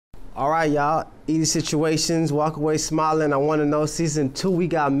All right, y'all. Eatty Situations, Walk Away Smiling. I Want to Know Season 2. We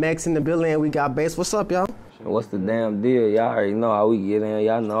got Mexx in the building and we got Bass. What's up, y'all? What's the damn deal? Y'all already know how we get in.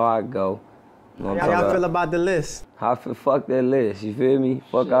 Y'all know how I go. You know How y'all feel about the list? How I feel, fuck that list, you feel me?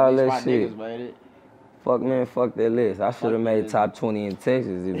 Fuck shit, all that shit. Niggas, fuck, man, fuck that list. I should have made top 20 in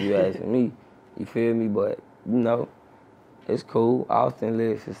Texas if you ask me. You feel me? But, you know, it's cool. Austin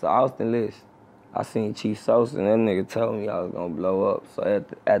list. It's the Austin list. I seen Chief Sosa and that nigga told me I was gonna blow up. So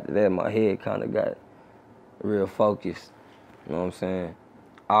after that, my head kind of got real focused. You know what I'm saying?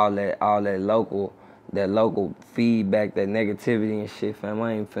 All that local feedback, that negativity and shit, fam.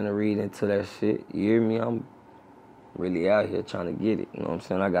 I ain't finna read into that shit. You hear me? I'm really out here trying to get it. You know what I'm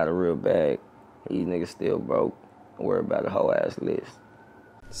saying? I got a real bag. These niggas still broke. Don't worry about a whole ass list.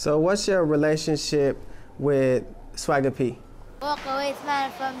 So what's your relationship with Swagga P? Walk away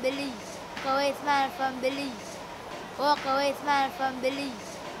smiling from Belize. Walk away smiling from Belize. Walk away smiling from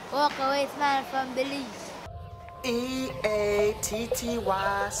Belize. Walk away smiling from Belize. EATTY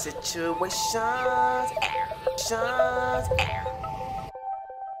situations.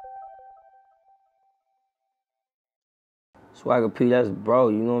 Swagga P, that's bro,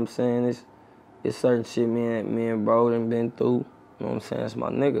 you know what I'm saying? It's certain shit me and bro done been through. You know what I'm saying? That's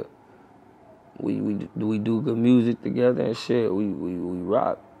my nigga. We do good music together and shit. We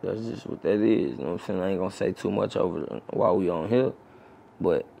rock. That's just what that is. You know what I'm saying? I ain't gonna say too much while we on here.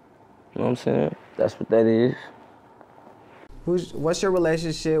 But, you know what I'm saying? That's what that is. What's your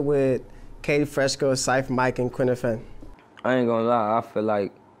relationship with KADE, Fresco, cyph, Mike, and quin? I ain't gonna lie, I feel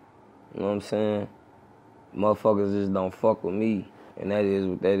like, you know what I'm saying, motherfuckers just don't fuck with me. And that is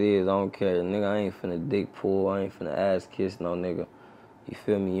what that is. I don't care. Nigga, I ain't finna dick pull. I ain't finna ass kiss no nigga. You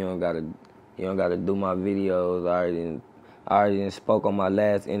feel me? You don't gotta do my videos. I already spoke on my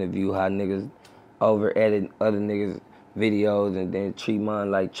last interview how niggas over edit other niggas' videos and then treat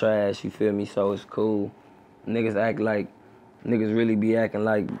mine like trash. You feel me? So it's cool. Niggas really be acting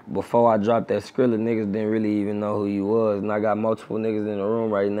like before I dropped that Skrilla, niggas didn't really even know who you was. And I got multiple niggas in the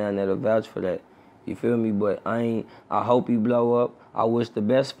room right now that'll vouch for that. You feel me? But I hope he blow up. I wish the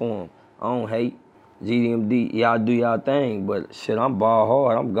best for him. I don't hate. GDMD, y'all do y'all thing, but shit, I'm ball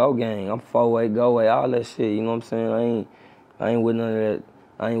hard. I'm go gang. I'm 4-way, go way, all that shit. You know what I'm saying? I ain't with none of that.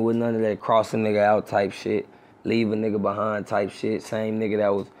 I ain't with none of that cross a nigga out type shit, leave a nigga behind type shit. Same nigga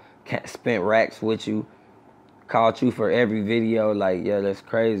that was spent racks with you, caught you for every video. Like, yeah, that's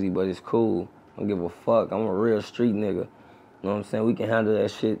crazy, but it's cool. I don't give a fuck. I'm a real street nigga. You know what I'm saying? We can handle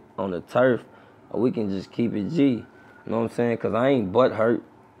that shit on the turf, or we can just keep it G. You know what I'm saying? Cause I ain't butt hurt,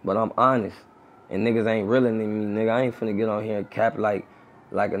 but I'm honest. And niggas ain't realer than me, nigga. I ain't finna get on here and cap like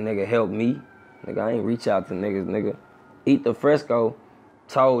a nigga help me. Nigga, I ain't reach out to niggas, nigga. Eatty Fresco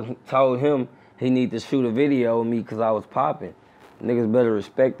told him he need to shoot a video of me cause I was popping. Niggas better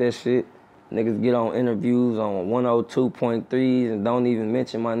respect that shit. Niggas get on interviews on 102.3s and don't even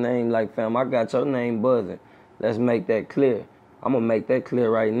mention my name like, fam, I got your name buzzing. Let's make that clear. I'm gonna make that clear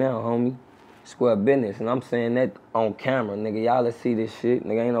right now, homie. Square business, and I'm saying that on camera, nigga. Y'all let's see this shit.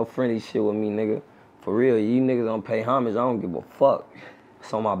 Nigga, ain't no friendly shit with me, nigga. For real, you niggas don't pay homage, I don't give a fuck.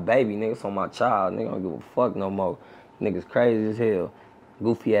 It's on my baby, nigga. It's on my child, nigga. I don't give a fuck no more. Niggas crazy as hell.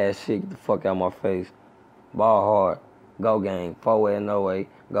 Goofy ass shit, get the fuck out my face. Ball hard, go gang, 4-way and no way,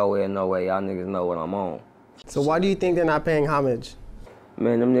 go way and no way. Y'all niggas know what I'm on. So why do you think they're not paying homage?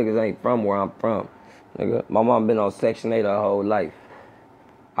 Man, them niggas ain't from where I'm from, nigga. My mom been on Section 8 her whole life.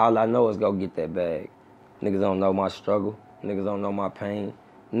 All I know is go get that bag. Niggas don't know my struggle. Niggas don't know my pain.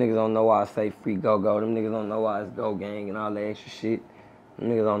 Niggas don't know why I say free go-go. Them niggas don't know why it's go gang and all that extra shit. Them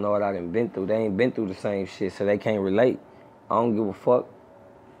niggas don't know what I done been through. They ain't been through the same shit, so they can't relate. I don't give a fuck.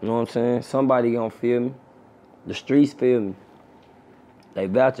 You know what I'm saying? Somebody gonna feel me. The streets feel me. They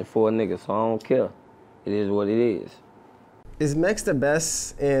vouching for a nigga, so I don't care. It is what it is. Is Mexx the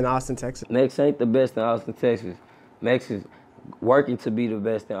best in Austin, Texas? Mexx ain't the best in Austin, Texas. Mexx is working to be the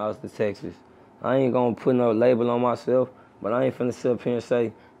best in Austin, Texas. I ain't gonna put no label on myself, but I ain't finna sit up here and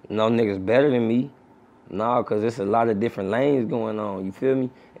say, no niggas better than me. Nah, cause there's a lot of different lanes going on, you feel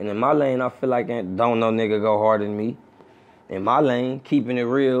me? And in my lane, I feel like don't no nigga go harder than me. In my lane, keeping it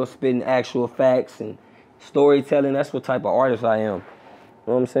real, spitting actual facts and storytelling, that's what type of artist I am. You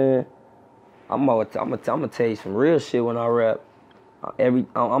know what I'm saying? I'm gonna tell you some real shit when I rap. I'm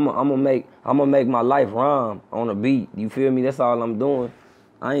gonna make my life rhyme on a beat. You feel me? That's all I'm doing.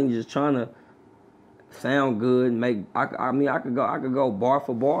 I ain't just trying to sound good. I mean I could go bar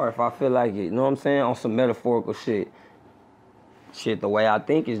for bar if I feel like it. You know what I'm saying? On some metaphorical shit. Shit, the way I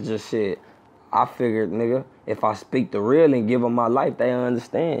think is just shit. I figured, nigga, if I speak the real and give them my life, they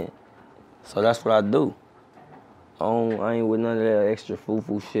understand. So that's what I do. I ain't with none of that extra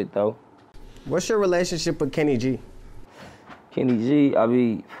foo-foo shit, though. What's your relationship with Kenny G? Kenny G, I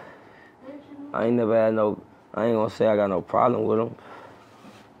ain't never had no, I ain't gonna say I got no problem with him.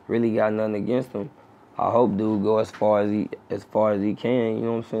 Really got nothing against him. I hope dude go as far as he can, you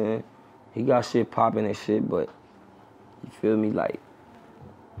know what I'm saying? He got shit popping and shit, but you feel me, like,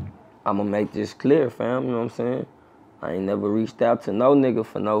 I'ma make this clear, fam, you know what I'm saying? I ain't never reached out to no nigga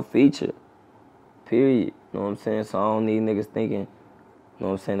for no feature, period, you know what I'm saying? So I don't need niggas thinking, you know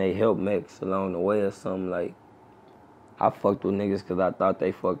what I'm saying, they help Mexx along the way or something. Like, I fucked with niggas because I thought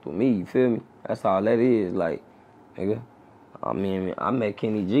they fucked with me, you feel me? That's all that is, like, nigga. I mean, I met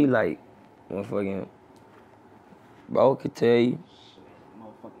Kenny G, like, motherfucking, bro could tell you.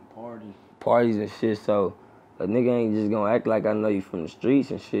 Motherfucking parties and shit, so a nigga ain't just gonna act like I know you from the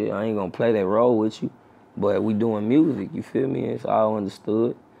streets and shit. I ain't gonna play that role with you, but we doing music, you feel me? It's all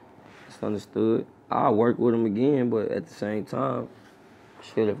understood. It's understood. I'll work with him again, but at the same time,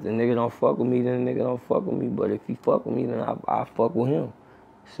 shit, if the nigga don't fuck with me, then the nigga don't fuck with me. But if he fuck with me, then I fuck with him.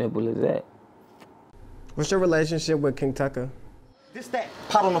 Simple as that. What's your relationship with King Tucka? This, that,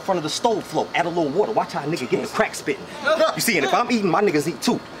 pot on the front of the stove float, add a little water, watch how a nigga get the crack spitting. You see, and if I'm eating, my niggas eat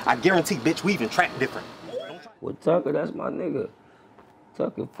too. I guarantee, bitch, we even track different. Well, Tucka, that's my nigga.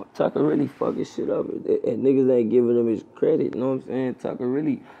 Tucka really fucking shit up. And niggas ain't giving him his credit, you know what I'm saying? Tucka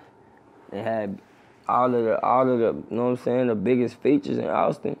really, they had all of the, you know what I'm saying, the biggest features in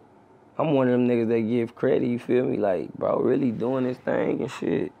Austin. I'm one of them niggas that give credit, you feel me? Like, bro, really doing this thing and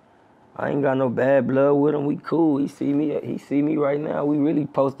shit. I ain't got no bad blood with him. We cool. He see me right now. We really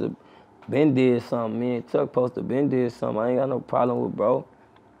supposed to been did something. Me and Tuck supposed to been did something. I ain't got no problem with bro.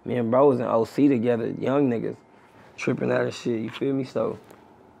 Me and bro was in OC together, young niggas, tripping out of shit, you feel me? So,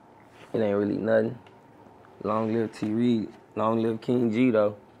 it ain't really nothing. Long live T. Reed. Long live King G,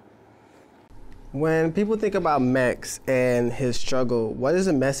 though. When people think about Mexx and his struggle, what is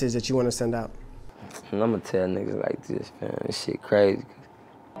the message that you want to send out? And I'm gonna tell niggas like this, man. This shit crazy.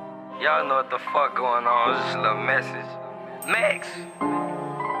 Y'all know what the fuck going on. It's just a little message. Mexx!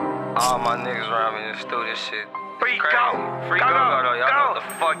 All my niggas around me just do this shit. Free go! Free go though. Y'all know what the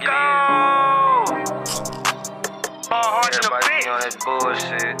fuck it is. Everybody be on that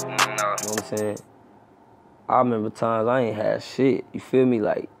bullshit. You know what I'm saying? I remember times I ain't had shit. You feel me?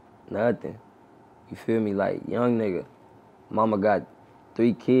 Like, nothing. You feel me? Like, young nigga. Mama got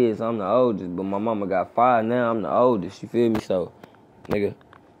 3 kids. I'm the oldest. But my mama got 5 now. I'm the oldest. You feel me? So, nigga.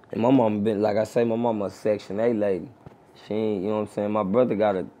 And my mama been, like I say, my mama a Section 8 lady. She ain't, you know what I'm saying? My brother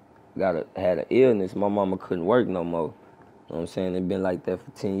had an illness. My mama couldn't work no more. You know what I'm saying? It been like that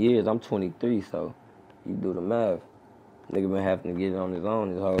for 10 years. I'm 23, so you do the math. Nigga been having to get it on his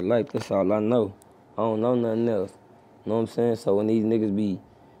own his whole life. That's all I know. I don't know nothing else. You know what I'm saying? So when these niggas be,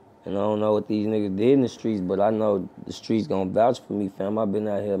 and I don't know what these niggas did in the streets, but I know the streets gonna vouch for me, fam. I've been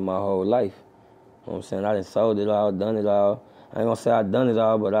out here my whole life. You know what I'm saying? I done sold it all, done it all. I ain't gonna say I done it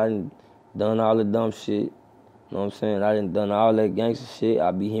all, but I done all the dumb shit. You know what I'm saying? I done all that gangster shit.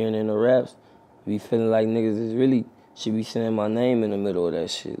 I be hearing in the raps. Be feeling like niggas is really should be saying my name in the middle of that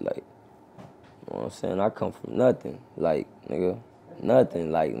shit. Like, you know what I'm saying? I come from nothing. Like, nigga,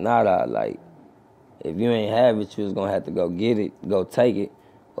 nothing. Like, nada. Like, if you ain't have it, you was gonna have to go get it, go take it,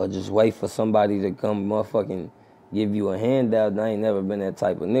 or just wait for somebody to come motherfucking give you a handout. I ain't never been that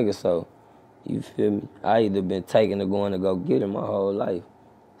type of nigga, so. You feel me? I either been taking or going to go get it my whole life.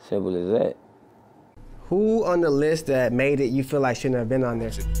 Simple as that. Who on the list that made it you feel like shouldn't have been on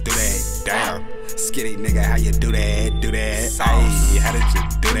there? Do that down. Skitty nigga, how you do that? Do that. Ayy, how did you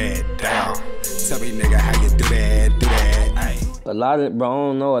do that down? Tell me nigga, how you do that? Do that. Ayy. A lot of, bro, I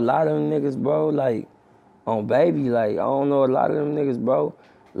don't know a lot of them niggas, bro. Like, on Baby, like, I don't know a lot of them niggas, bro.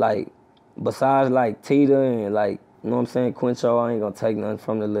 Like, besides, like, Tita and, like, you know what I'm saying, Quincho, I ain't gonna take nothing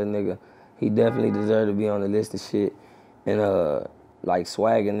from the little nigga. He definitely deserved to be on the list of shit. And, like,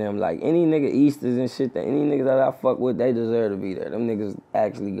 swagga and them, like, any nigga Easters and shit, that any niggas that I fuck with, they deserve to be there. Them niggas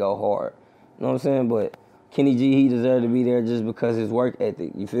actually go hard. You know what I'm saying? But Kenny G, he deserved to be there just because his work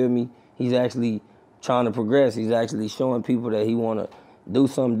ethic, you feel me? He's actually trying to progress. He's actually showing people that he want to do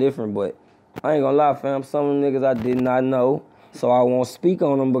something different. But I ain't gonna lie, fam, some of them niggas I did not know, so I won't speak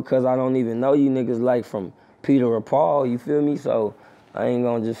on them because I don't even know you niggas like from Peter or Paul, you feel me? So I ain't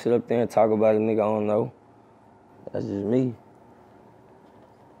gonna just sit up there and talk about a nigga I don't know. That's just me.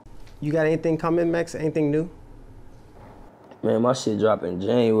 You got anything coming, Mexx? Anything new? Man, my shit dropping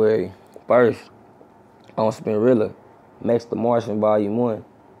January 1st on Spinrilla. Mexx the Martian Volume 1.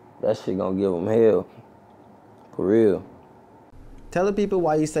 That shit gonna give them hell. For real. Tell the people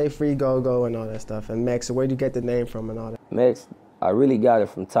why you say free go-go and all that stuff. And Mexx, where do you get the name from and all that? Mexx, I really got it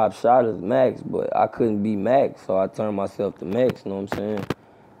from top shotters, Mexx, but I couldn't be Mexx, so I turned myself to Mexx, you know what I'm saying?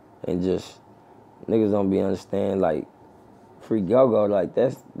 And just, niggas don't be understand, like, free go-go, like,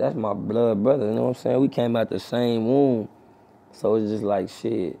 that's my blood brother, you know what I'm saying? We came out the same womb, so it's just like,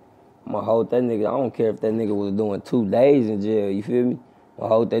 shit, I'ma hold that nigga, I don't care if that nigga was doing 2 days in jail, you feel me? I'ma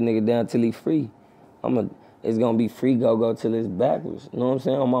hold that nigga down till he free. It's gonna be free go-go till it's backwards, you know what I'm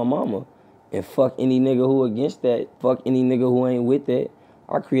saying, on my mama. And fuck any nigga who against that, fuck any nigga who ain't with that.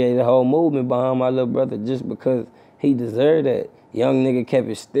 I created a whole movement behind my little brother just because he deserved that. Young nigga kept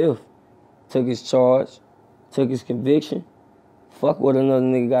it stiff, took his charge, took his conviction. Fuck what another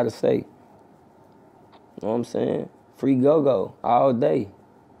nigga gotta say. You know what I'm saying? Free go-go all day.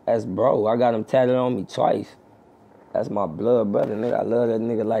 That's bro. I got him tatted on me twice. That's my blood brother, nigga. I love that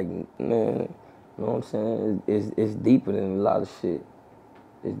nigga like, man, you know what I'm saying? It's deeper than a lot of shit.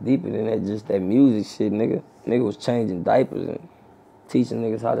 It's deeper than that, just that music shit, nigga. Nigga was changing diapers and teaching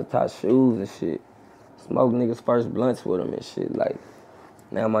niggas how to tie shoes and shit. Smoke niggas first blunts with them and shit. Like,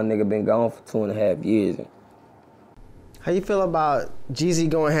 now my nigga been gone for 2.5 years. How you feel about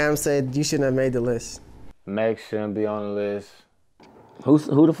Geezygoinham said you shouldn't have made the list? Mexx shouldn't be on the list. Who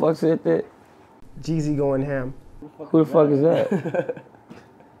the fuck said that? Geezygoinham. Who the fuck is that?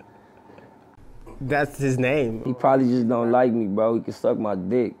 That's his name. He probably just don't like me, bro. He can suck my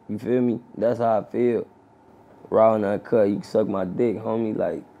dick. You feel me? That's how I feel. Raw and uncut. You can suck my dick, homie.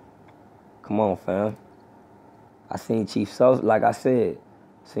 Like, come on, fam. I seen Chief Sosa, like I said,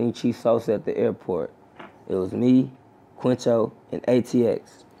 seen Chief Sosa at the airport. It was me, Quincho, and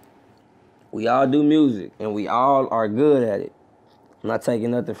ATX. We all do music, and we all are good at it. I'm not taking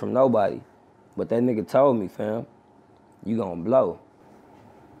nothing from nobody. But that nigga told me, fam, you gonna blow.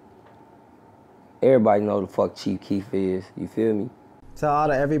 Everybody know the fuck Chief Keef is, you feel me? To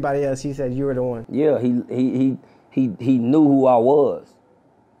everybody else, he said you were the one. Yeah, he knew who I was.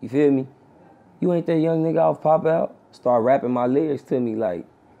 You feel me? You ain't that young nigga off Pop Out? Start rapping my lyrics to me like,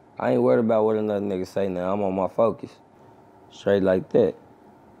 I ain't worried about what another nigga say now. I'm on my focus. Straight like that.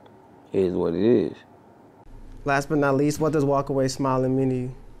 It is what it is. Last but not least, what does WalkAwaySmilin mean to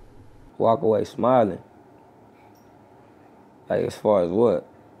you? WalkAwaySmilin. Like, as far as what?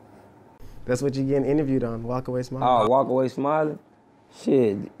 That's what you're getting interviewed on, WalkAwaySmilin. Oh, WalkAwaySmilin?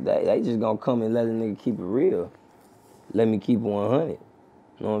 Shit, they just gonna come and let a nigga keep it real. Let me keep it 100. You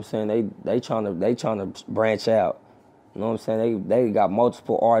know what I'm saying? They tryna branch out. You know what I'm saying? They got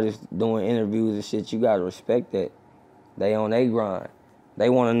multiple artists doing interviews and shit. You gotta respect that. They on their grind. They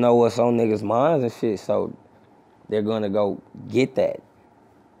wanna know what's on niggas' minds and shit, so they're gonna go get that.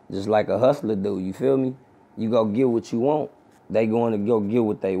 Just like a hustler do, you feel me? You go get what you want. They going to go get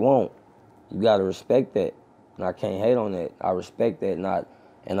what they want. You gotta respect that. And I can't hate on that. I respect that,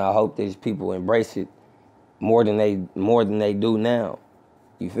 and I hope these people embrace it more than they do now.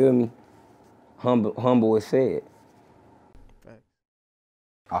 You feel me? Humble is said.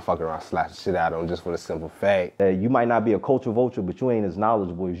 I fuck around, slap the shit out of them just for the simple fact that you might not be a culture vulture, but you ain't as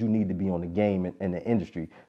knowledgeable as you need to be on the game and the industry.